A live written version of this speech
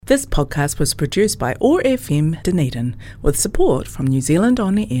This podcast was produced by OAR FM Dunedin with support from New Zealand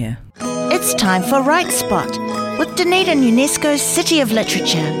On Air. It's time for Right Spot with Dunedin UNESCO's City of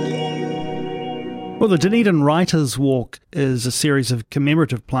Literature. Well, the Dunedin Writers' Walk is a series of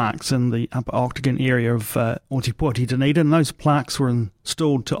commemorative plaques in the Upper Octagon area of Ōtepoti, Dunedin. Those plaques were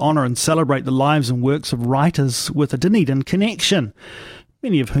installed to honour and celebrate the lives and works of writers with a Dunedin connection,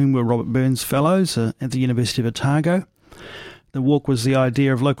 many of whom were Robert Burns Fellows at the University of Otago. The walk was the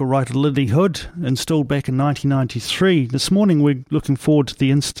idea of local writer Lily Hood, installed back in 1993. This morning we're looking forward to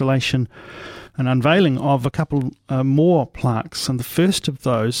the installation and unveiling of a couple more plaques. And the first of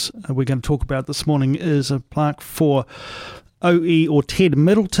those we're going to talk about this morning is a plaque for OE or Ted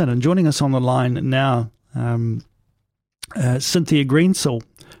Middleton. And joining us on the line now, Cynthia Greensill,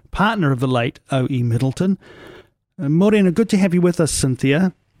 partner of the late OE Middleton. Morena, good to have you with us,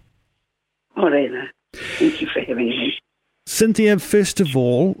 Cynthia. Morena, thank you for having me. Cynthia, first of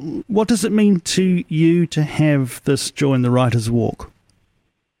all, what does it mean to you to have this join the Writers' Walk?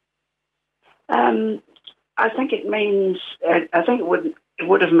 I think it means, I think it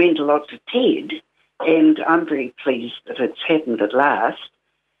would have meant a lot to Ted, and I'm very pleased that it's happened at last.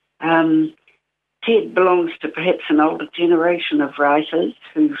 Ted belongs to perhaps an older generation of writers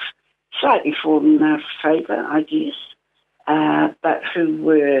who've slightly fallen out of favour, I guess, but who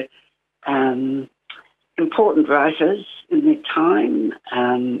were important writers in their time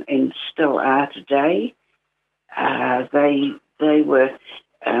and still are today. They were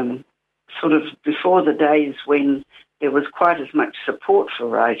sort of before the days when there was quite as much support for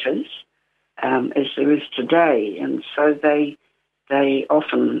writers as there is today, and so they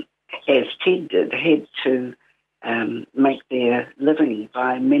often, as Ted did, had to make their living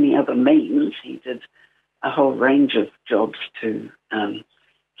by many other means. He did a whole range of jobs to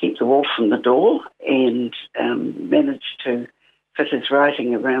keep the wolf from the door and managed to fit his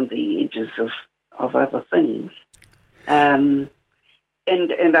writing around the edges of other things. And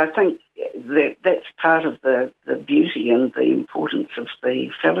I think that's part of the beauty and the importance of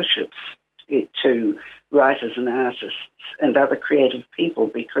the fellowships to writers and artists and other creative people,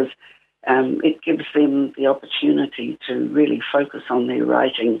 because it gives them the opportunity to really focus on their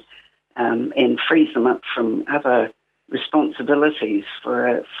writing and frees them up from other responsibilities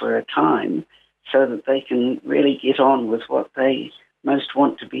for a time, so that they can really get on with what they most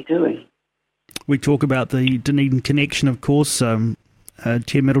want to be doing. We talk about the Dunedin connection, of course.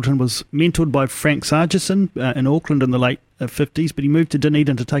 Ted Middleton was mentored by Frank Sargison in Auckland in the late 50s, but he moved to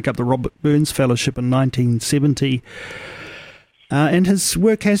Dunedin to take up the Robert Burns Fellowship in 1970. And his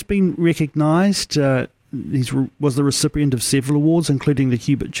work has been recognised. He was the recipient of several awards, including the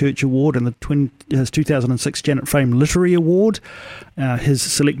Hubert Church Award and his 2006 Janet Frame Literary Award. His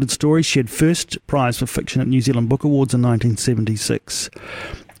selected stories shared first prize for fiction at New Zealand Book Awards in 1976.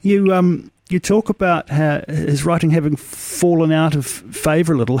 You talk about his writing having fallen out of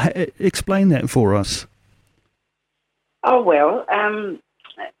favour a little. Explain that for us. Oh, well,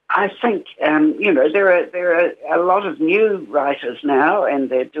 I think, there are a lot of new writers now, and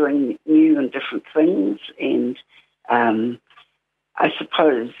they're doing new and different things. And I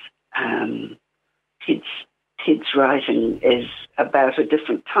suppose Ted's writing is about a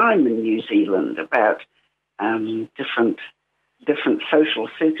different time in New Zealand, about different social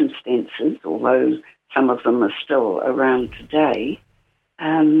circumstances, although some of them are still around today.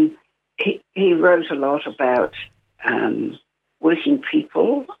 He wrote a lot about working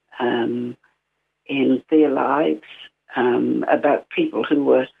people and their lives, about people who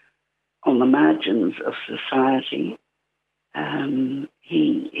were on the margins of society.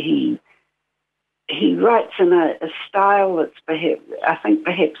 He writes in a style that's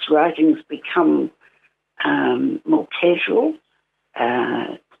perhaps writing's become more casual.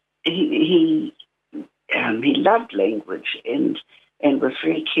 He loved language and was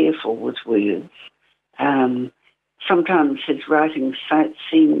very careful with words. Sometimes his writing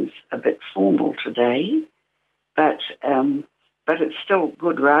seems a bit formal today, but it's still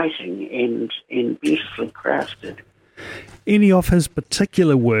good writing and beautifully crafted. Any of his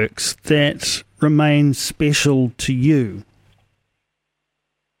particular works that remain special to you?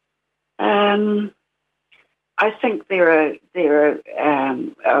 I think there are.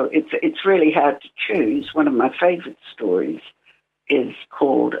 It's really hard to choose. One of my favourite stories is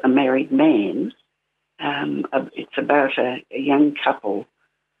called A Married Man. It's about a young couple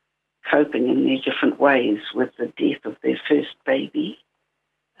coping in their different ways with the death of their first baby.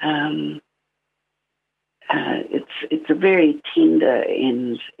 It's a very tender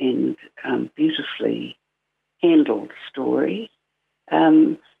and beautifully handled story.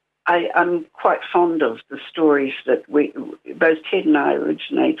 I'm quite fond of the stories that both Ted and I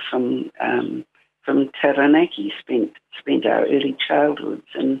originate from Taranaki, spent our early childhoods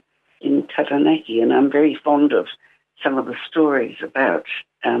in Taranaki, and I'm very fond of some of the stories about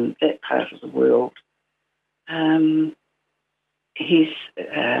that part of the world.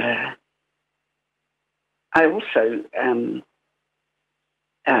 I also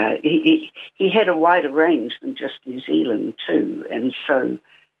he had a wider range than just New Zealand too, and so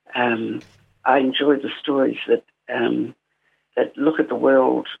I enjoy the stories that look at the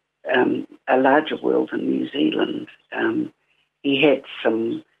world, a larger world than New Zealand. He had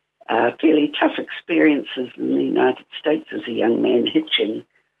some fairly tough experiences in the United States as a young man, hitching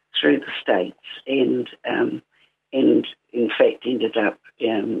through the States, and in fact ended up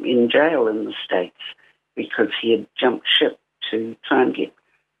in jail in the States because he had jumped ship to try and get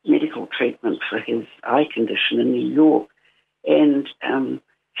medical treatment for his eye condition in New York. And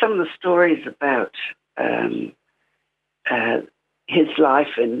some of the stories about his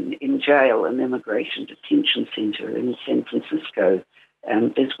life in jail, an immigration detention center in San Francisco.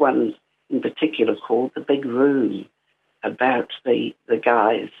 There's one in particular called The Big Room, about the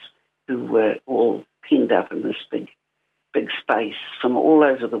guys who were all penned up in this big space from all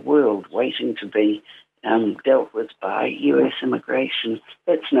over the world waiting to be dealt with by US immigration.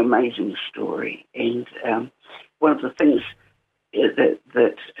 That's an amazing story. And one of the things that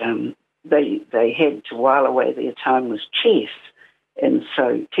they had to while away their time was chess. And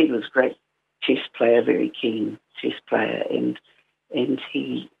so Ted was a great chess player, very keen chess player, and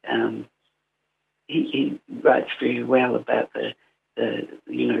he writes very well about the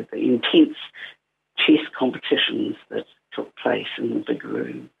intense chess competitions that took place in the Big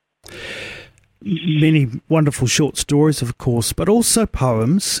Room. Many wonderful short stories, of course, but also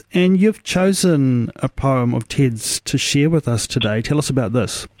poems, and you've chosen a poem of Ted's to share with us today. Tell us about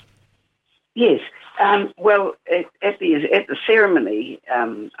this. Yes. Well, at the ceremony,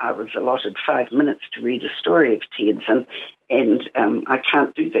 I was allotted 5 minutes to read a story of Ted's, and I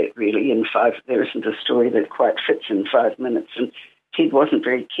can't do that really in five. There isn't a story that quite fits in 5 minutes, and Ted wasn't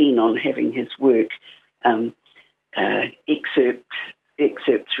very keen on having his work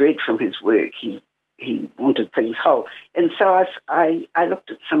excerpts read from his work. He wanted things whole, and so I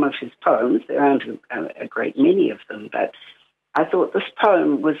looked at some of his poems. There aren't a great many of them, but I thought this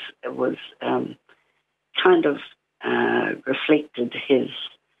poem was kind of reflected his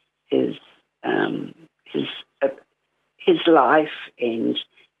life and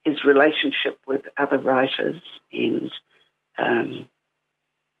his relationship with other writers, and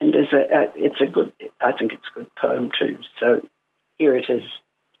it's a good. I think it's a good poem too. So here it is: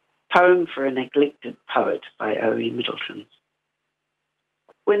 Poem for a Neglected Poet by O.E. Middleton.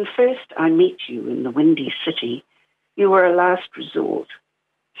 When first I met you in the windy city, you were a last resort,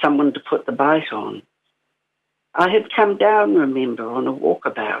 someone to put the bite on. I had come down, remember, on a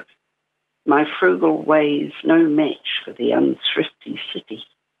walkabout, my frugal ways no match for the unthrifty city.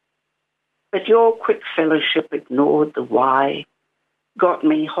 But your quick fellowship ignored the why, got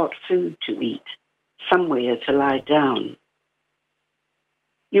me hot food to eat, somewhere to lie down.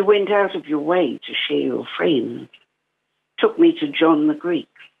 You went out of your way to share your friends, took me to John the Greek,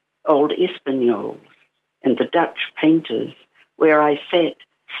 old Espagnols, and the Dutch painters, where I sat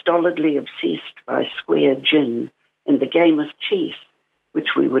stolidly obsessed by square gin and the game of chess,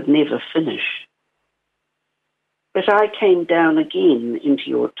 which we would never finish. But I came down again into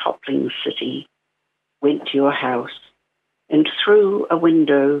your toppling city, went to your house, and through a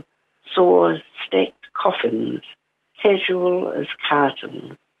window saw stacked coffins, casual as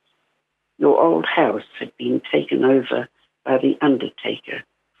cartons. Your old house had been taken over by the undertaker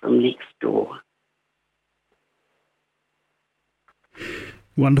from next door.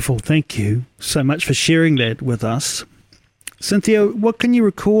 Wonderful. Thank you so much for sharing that with us. Cynthia, what can you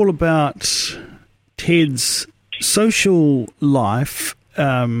recall about Ted's social life?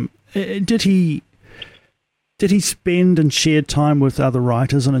 Did he spend and share time with other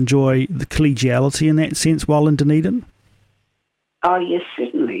writers and enjoy the collegiality in that sense while in Dunedin? Oh, yes,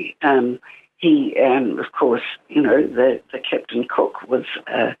 certainly. He, of course, the Captain Cook was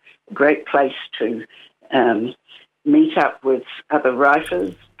a great place to meet up with other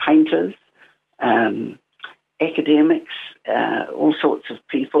writers, painters, academics, all sorts of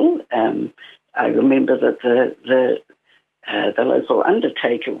people. I remember that the local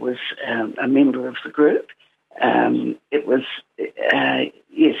undertaker was a member of the group. It was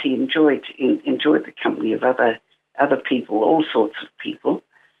yes, he enjoyed the company of other people, all sorts of people.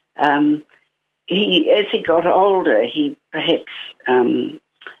 As he got older, he perhaps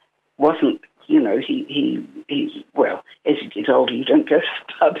wasn't well, as you get older, you don't go to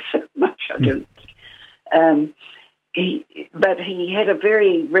the pub so much. I don't. But he had a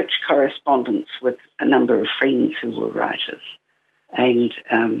very rich correspondence with a number of friends who were writers, and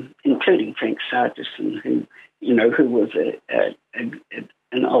including Frank Sargison, who was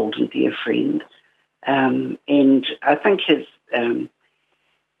an old and dear friend. And I think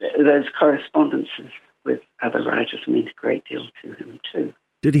those correspondences with other writers meant a great deal to him too.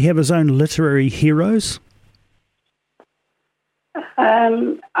 Did he have his own literary heroes?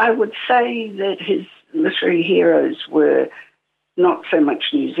 I would say that his literary heroes were not so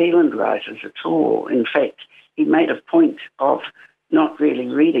much New Zealand writers at all. In fact, he made a point of not really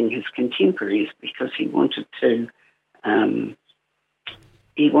reading his contemporaries because he wanted to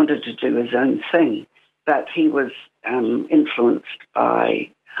do his own thing. But he was influenced by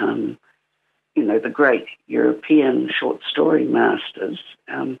the great European short story masters,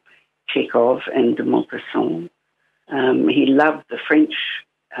 Chekhov and de Maupassant. He loved the French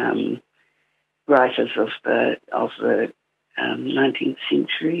writers of the 19th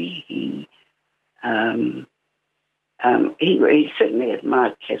century. He certainly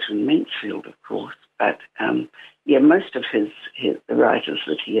admired Catherine Mansfield, of course, but most of the writers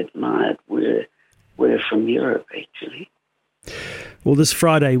that he admired were from Europe, actually. Well, this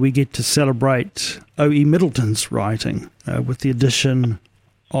Friday we get to celebrate O.E. Middleton's writing with the addition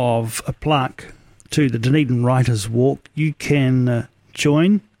of a plaque to the Dunedin Writers' Walk. You can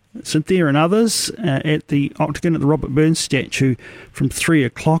join Cynthia and others at the Octagon at the Robert Burns statue from 3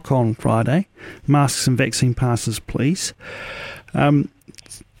 o'clock on Friday. Masks and vaccine passes, please. And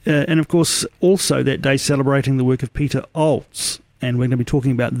of course, also that day celebrating the work of Peter Olds, and we're going to be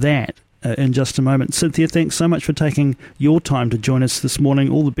talking about that in just a moment. Cynthia, thanks so much for taking your time to join us this morning.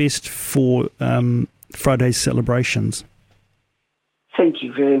 All the best for Friday's celebrations. Thank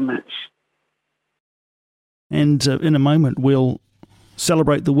you very much. And in a moment, we'll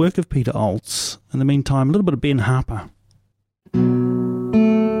celebrate the work of Peter Olds. In the meantime, a little bit of Ben Harper.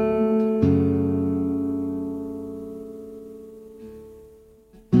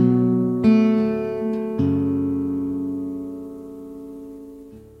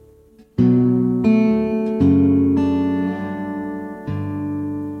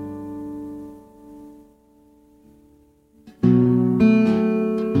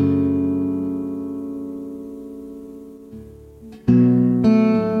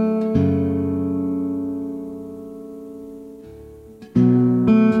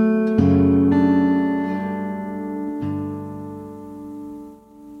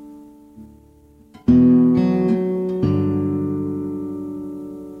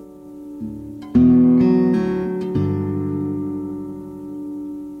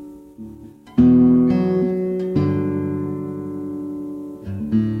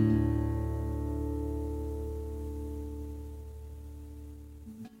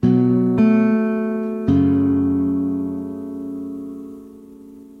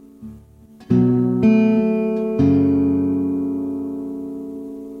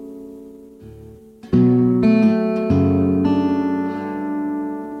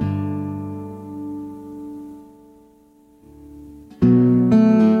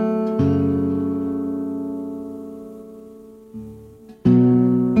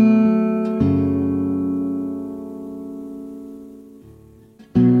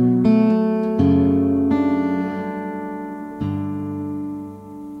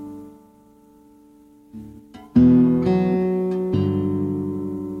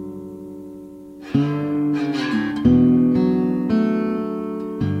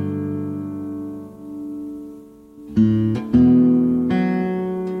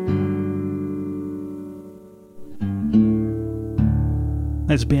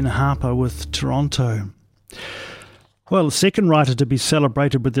 That's Ben Harper with Toronto. Well, the second writer to be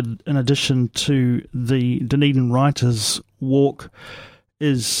celebrated in addition to the Dunedin Writers' Walk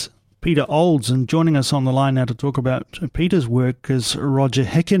is Peter Olds, and joining us on the line now to talk about Peter's work is Roger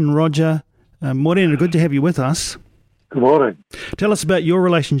Hickin. Roger, morning, good to have you with us. Good morning. Tell us about your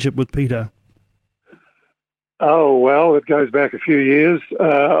relationship with Peter. Oh, well, it goes back a few years.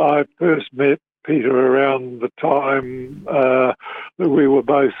 I first met Peter around the time that we were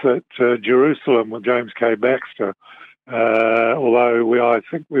both at Jerusalem with James K. Baxter. Although I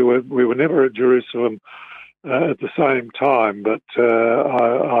think we were never at Jerusalem at the same time, but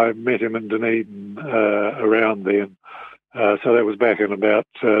I met him in Dunedin around then. So that was back in about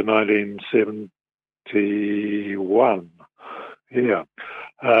 1971. Yeah.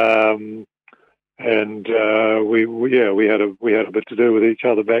 and we had a bit to do with each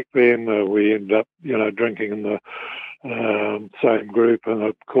other back then. We ended up, drinking in the same group in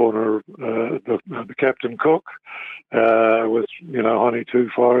the corner, the captain cook, with Honey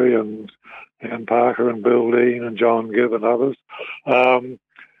Tufori and Ian Parker and Bill Dean and John Gibb and others.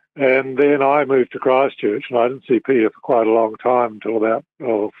 And then I moved to Christchurch, and I didn't see Peter for quite a long time, until about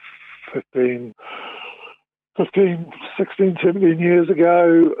 16, 17 years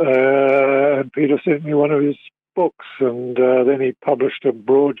ago. And Peter sent me one of his books, and then he published a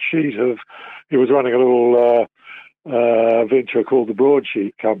broadsheet he was running a little venture called the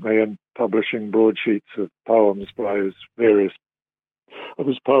Broadsheet Company, and publishing broadsheets of poems by his various of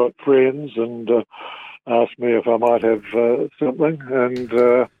his poet friends, and asked me if I might have something, and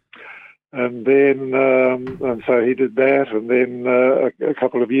so he did that, and then a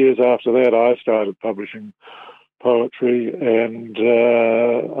couple of years after that, I started publishing poetry, and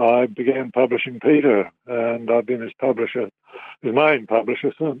I began publishing Peter, and I've been his main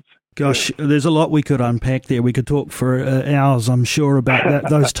publisher since. Gosh, there's a lot we could unpack there. We could talk for hours, I'm sure, about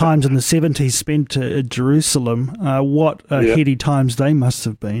those times in the 70s spent at Jerusalem. What heady times they must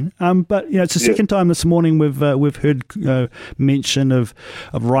have been. But it's the second time this morning we've heard mention of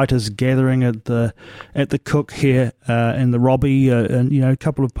writers gathering at the Cook here in the Robbie, and a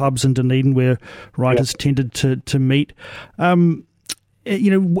couple of pubs in Dunedin where writers tended to meet.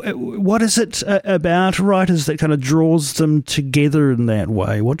 What is it about writers that kind of draws them together in that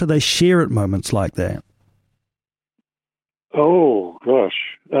way? What do they share at moments like that? Oh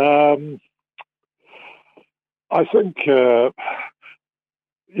gosh, I think those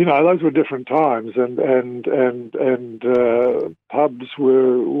were different times, and pubs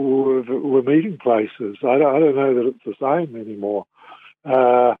were meeting places. I don't know that it's the same anymore.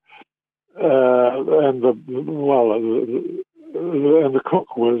 And the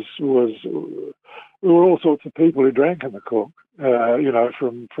Cook was there were all sorts of people who drank in the Cook,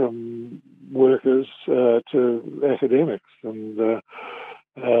 from workers to academics, and there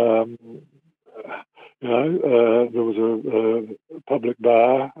was a public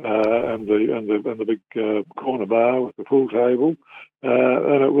bar and the big corner bar with the pool table,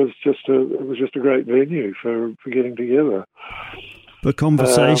 and it was just a great venue for getting together. The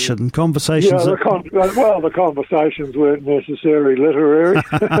conversations. Yeah, the conversations weren't necessarily literary.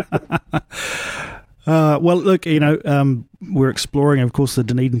 Well, look, we're exploring, of course, the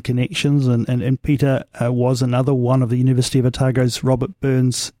Dunedin connections, and Peter was another one of the University of Otago's Robert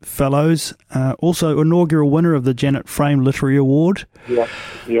Burns Fellows, also inaugural winner of the Janet Frame Literary Award. Yeah.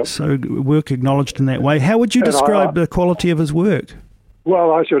 So work acknowledged in that way. How would you describe the quality of his work?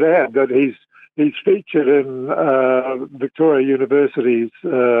 Well, I should add that he's featured in Victoria University's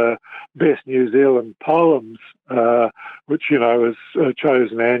Best New Zealand Poems, which, is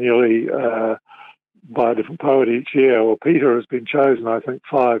chosen annually by a different poet each year. Well, Peter has been chosen, I think,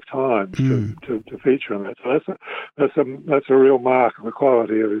 5 times to feature in that. So that's a real mark of the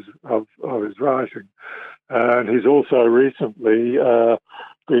quality of his writing. And he's also recently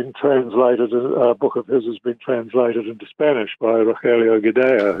been translated. A book of his has been translated into Spanish by Rogelio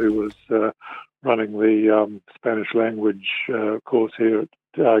Gadea, who was running the Spanish language course here at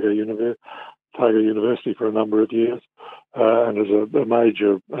Otago University for a number of years, and is a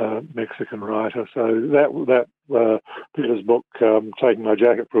major Mexican writer. So that Peter's book, Taking My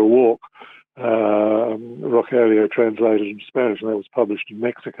Jacket for a Walk, Rogelio translated into Spanish, and that was published in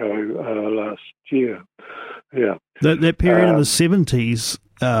Mexico last year. Yeah, that period in the 70s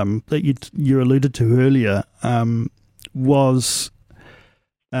that you alluded to earlier was,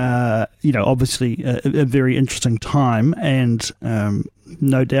 obviously a very interesting time, and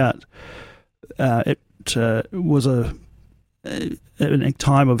no doubt it was a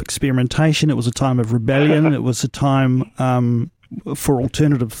time of experimentation. It was a time of rebellion. It was a time for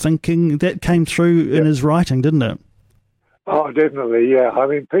alternative thinking that came through in his writing, didn't it? Oh, definitely, yeah. I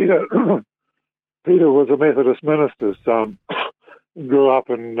mean, Peter was a Methodist minister's son. Grew up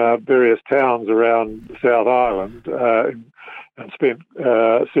in various towns around the South Island, and spent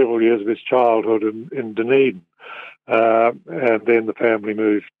several years of his childhood in Dunedin. And then the family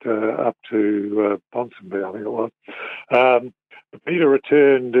moved up to Ponsonby, I think it was. Peter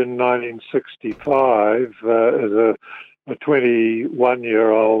returned in 1965 as a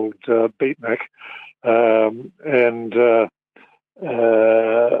 21-year-old beatnik, and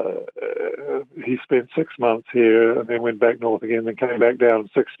he spent 6 months here and then went back north again, then came back down in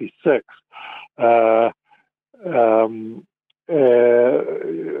 66.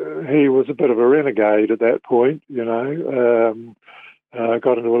 He was a bit of a renegade at that point,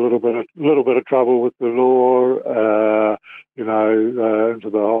 got into a little bit of trouble with the law, into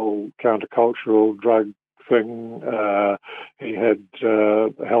the whole countercultural drug thing. He had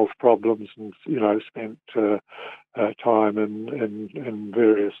health problems and, spent time in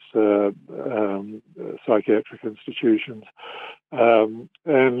various psychiatric institutions.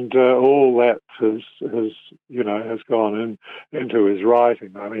 And all that has gone into his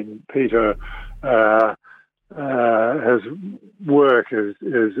writing. I mean, Peter his work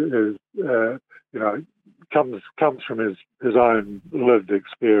comes from his own lived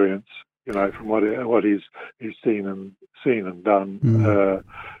experience. From what he's seen and done.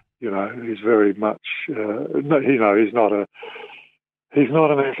 He's very much. He's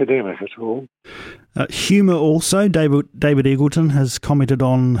not an academic at all. Humour also. David Eagleton has commented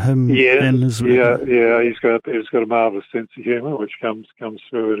on him. And his work. He's got a marvellous sense of humour, which comes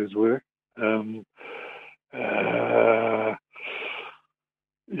through in his work. I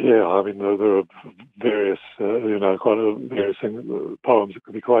mean, there are various, various poems that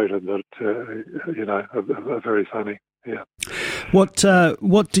could be quoted that, are very funny. Yeah. What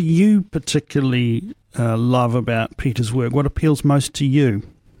do you particularly love about Peter's work? What appeals most to you?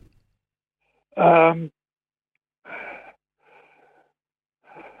 I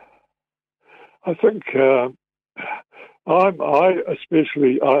think I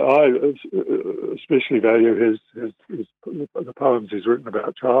especially value the poems he's written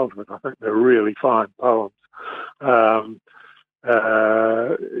about childhood. I think they're really fine poems.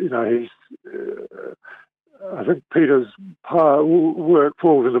 I think Peter's work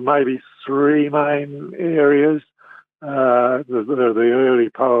falls into maybe three main areas. There are the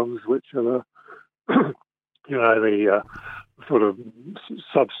early poems, which are the sort of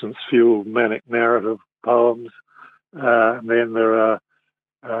substance-fueled manic narrative poems. And then there are,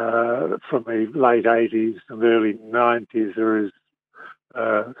 from the late 80s and early 90s, there is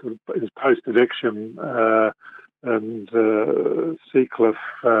his post-addiction and Seacliff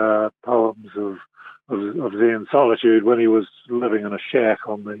poems of Zen solitude when he was living in a shack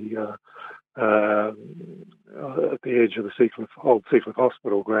on the at the edge of the old Seacliff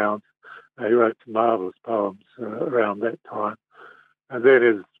Hospital grounds. He wrote some marvellous poems around that time. And then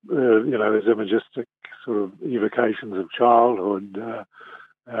his imagistic sort of evocations of childhood,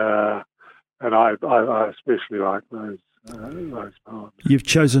 and I especially like those poems. You've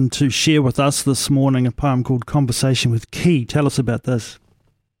chosen to share with us this morning a poem called Conversation with Key. Tell us about this.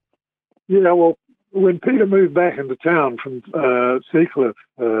 Yeah, well, when Peter moved back into town from Seacliff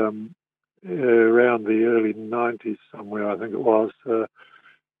around the early 90s somewhere, I think it was, it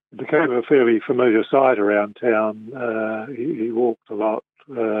became a fairly familiar sight around town. He walked a lot,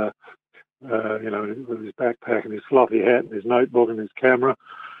 with his backpack and his floppy hat and his notebook and his camera,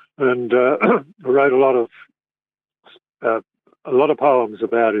 and wrote a lot of poems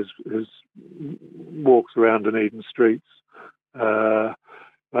about his walks around Dunedin streets.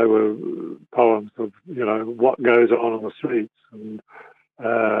 They were poems of what goes on the streets, and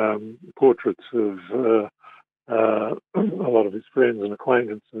portraits of a lot of his friends and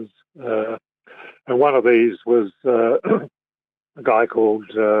acquaintances. And one of these was a guy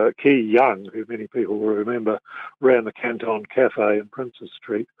called Key Young, who many people will remember, ran the Canton Cafe in Princess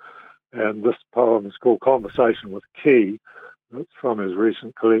Street. And this poem is called Conversation with Key. It's from his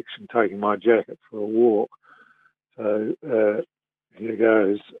recent collection, Taking My Jacket for a Walk. So here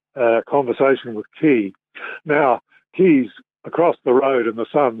goes. Conversation with Key. Now, Key's across the road in the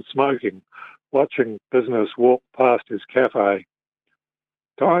sun, smoking, watching business walk past his cafe.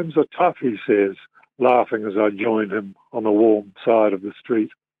 Times are tough, he says, laughing as I join him on the warm side of the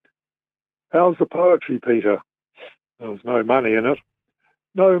street. How's the poetry, Peter? There's no money in it.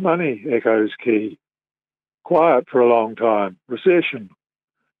 No money, echoes Key. Quiet for a long time. Recession.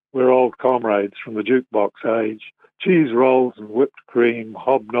 We're old comrades from the jukebox age. Cheese rolls and whipped cream,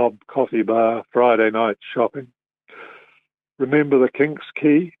 hobnob, coffee bar, Friday night shopping. Remember the Kinks,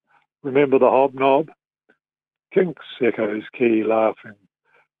 Key? Remember the hobnob? Kinks, echoes Key, laughing.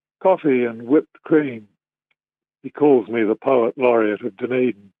 Coffee and whipped cream. He calls me the poet laureate of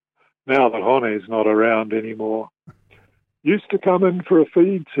Dunedin, now that Hone's not around anymore. Used to come in for a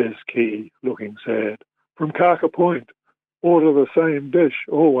feed, says Key, looking sad. From Carker Point, order the same dish,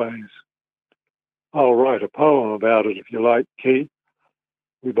 always. I'll write a poem about it if you like, Key.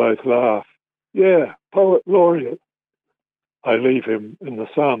 We both laugh. Yeah, poet laureate. I leave him in the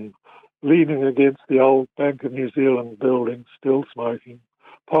sun, leaning against the old Bank of New Zealand building, still smoking,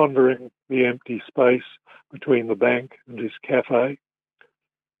 pondering the empty space between the bank and his cafe.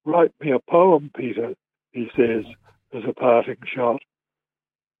 Write me a poem, Peter, he says as a parting shot,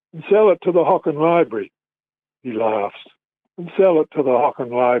 and sell it to the Hickin Library. He laughs. and sell it to the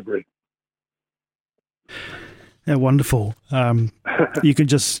Hickin Library. Yeah, wonderful. You could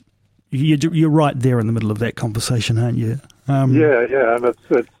just you're right there in the middle of that conversation, aren't you? Yeah, and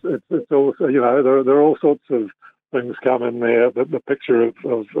it's also, you know, there are all sorts of things come in there. The picture of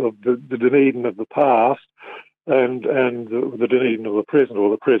the Dunedin of the past and the Dunedin of the present, or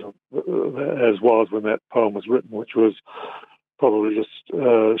the present as was when that poem was written, which was probably just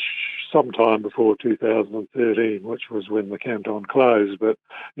sometime before 2013, which was when the canton closed. But,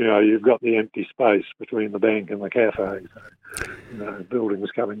 you know, you've got the empty space between the bank and the cafe. So, you know,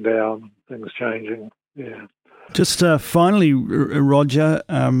 buildings coming down, things changing. Yeah. Just finally, Roger,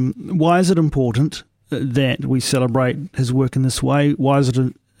 why is it important that we celebrate his work in this way? Why is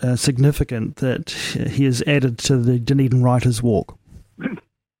it significant that he has added to the Dunedin Writers' Walk?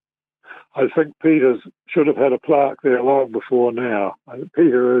 I think Peter should have had a plaque there long before now.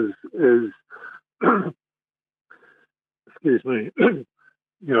 Peter is excuse me, you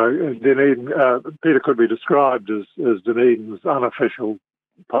know, Dunedin. Peter could be described as Dunedin's unofficial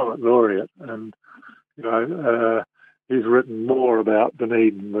poet laureate, and you know, he's written more about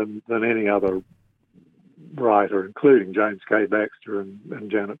Dunedin than any other writer, including James K. Baxter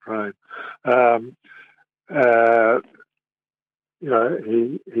and Janet Frame. You know,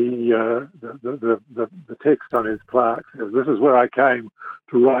 the text on his plaque says, "This is where I came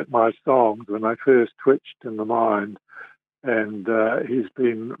to write my songs when I first twitched in the mind." And he's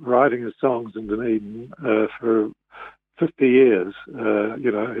been writing his songs in Dunedin for 50 years.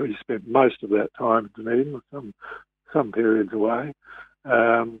 You know, he spent most of that time in Dunedin, with some periods away,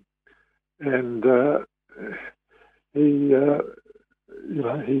 and he, you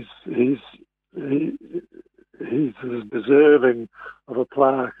know, he's as deserving of a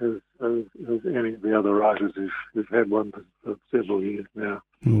plaque as any of the other writers who've had one for several years now.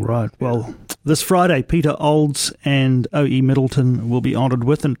 All right. Well, this Friday, Peter Olds and O.E. Middleton will be honoured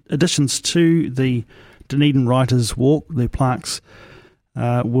with additions to the Dunedin Writers' Walk. Their plaques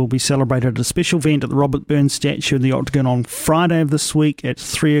will be celebrated at a special event at the Robert Burns statue in the Octagon on Friday of this week at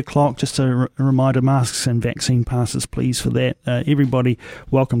 3 o'clock. Just a reminder, masks and vaccine passes, please, for that. Everybody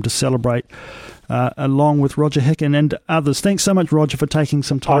welcome to celebrate along with Roger Hickin and others. Thanks so much, Roger, for taking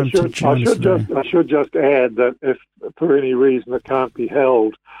some time to join us today. I should just add that if for any reason it can't be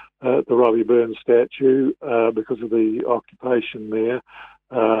held at the Robbie Burns statue because of the occupation there,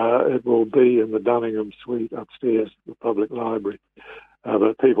 it will be in the Dunningham suite upstairs at the public library.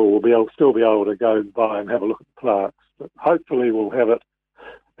 But people will still be able to go by and have a look at the plaques. But hopefully we'll have it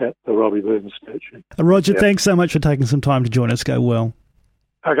at the Robbie Burns statue. Roger, Thanks so much for taking some time to join us. Go well.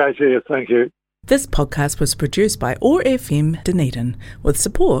 Okay, cheers. Thank you. This podcast was produced by OAR FM Dunedin with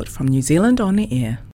support from New Zealand On the Air.